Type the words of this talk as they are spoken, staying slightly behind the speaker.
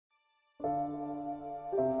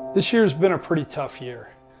This year's been a pretty tough year.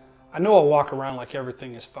 I know I'll walk around like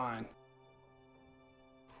everything is fine.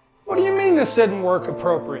 What do you mean this didn't work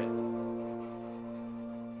appropriate?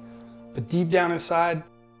 But deep down inside,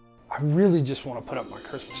 I really just want to put up my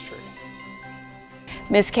Christmas tree.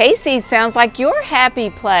 Miss Cayce sounds like your happy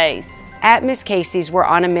place. At Miss Cayce's, we're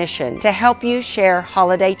on a mission to help you share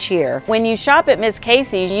holiday cheer. When you shop at Miss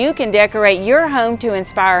Cayce's, you can decorate your home to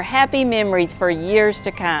inspire happy memories for years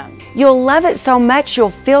to come. You'll love it so much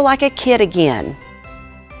you'll feel like a kid again.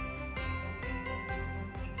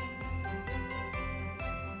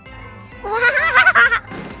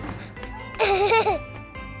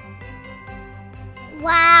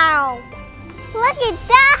 Wow! Look at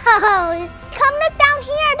those! Come look down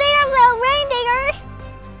here, they are little reindeer!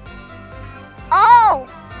 Oh!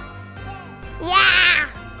 Yeah!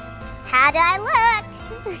 How do I look?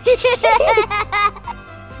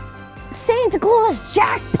 Santa Claus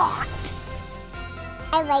jackpot!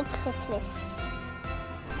 I like Christmas.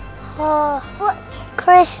 Oh, look!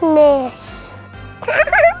 Christmas!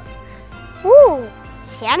 Ooh!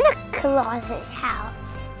 Santa Claus's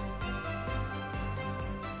house.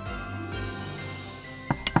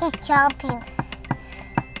 He's chomping.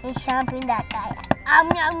 He's chomping that guy.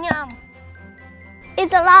 Yum, yum.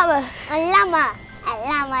 It's a llama. A llama. A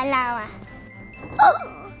llama. Oh,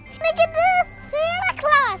 look at this. Santa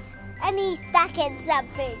Claus. And he's stuck in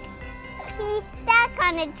something. He's stuck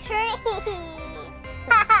on a tree.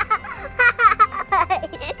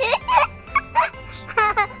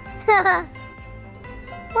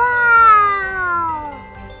 Wow.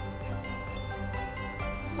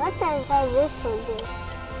 What does this one do?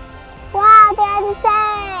 Wow, that's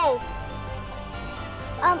insane!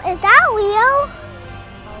 Is that Leo?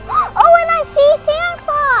 Oh, and I see Santa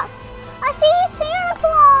Claus! I see Santa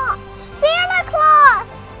Claus! Santa Claus!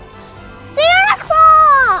 Santa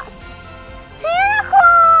Claus! Santa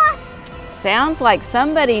Claus! Sounds like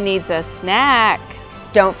somebody needs a snack.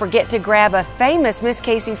 Don't forget to grab a famous Miss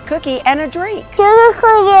Cayce's cookie and a drink. Sugar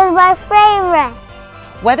cookie is my favorite.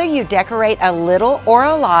 Whether you decorate a little or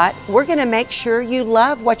a lot, we're going to make sure you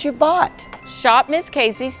love what you've bought. Shop Miss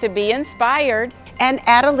Cayce's to be inspired. And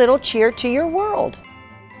add a little cheer to your world.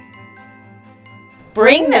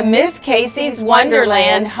 Bring the Miss Cayce's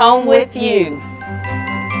Wonderland home with you.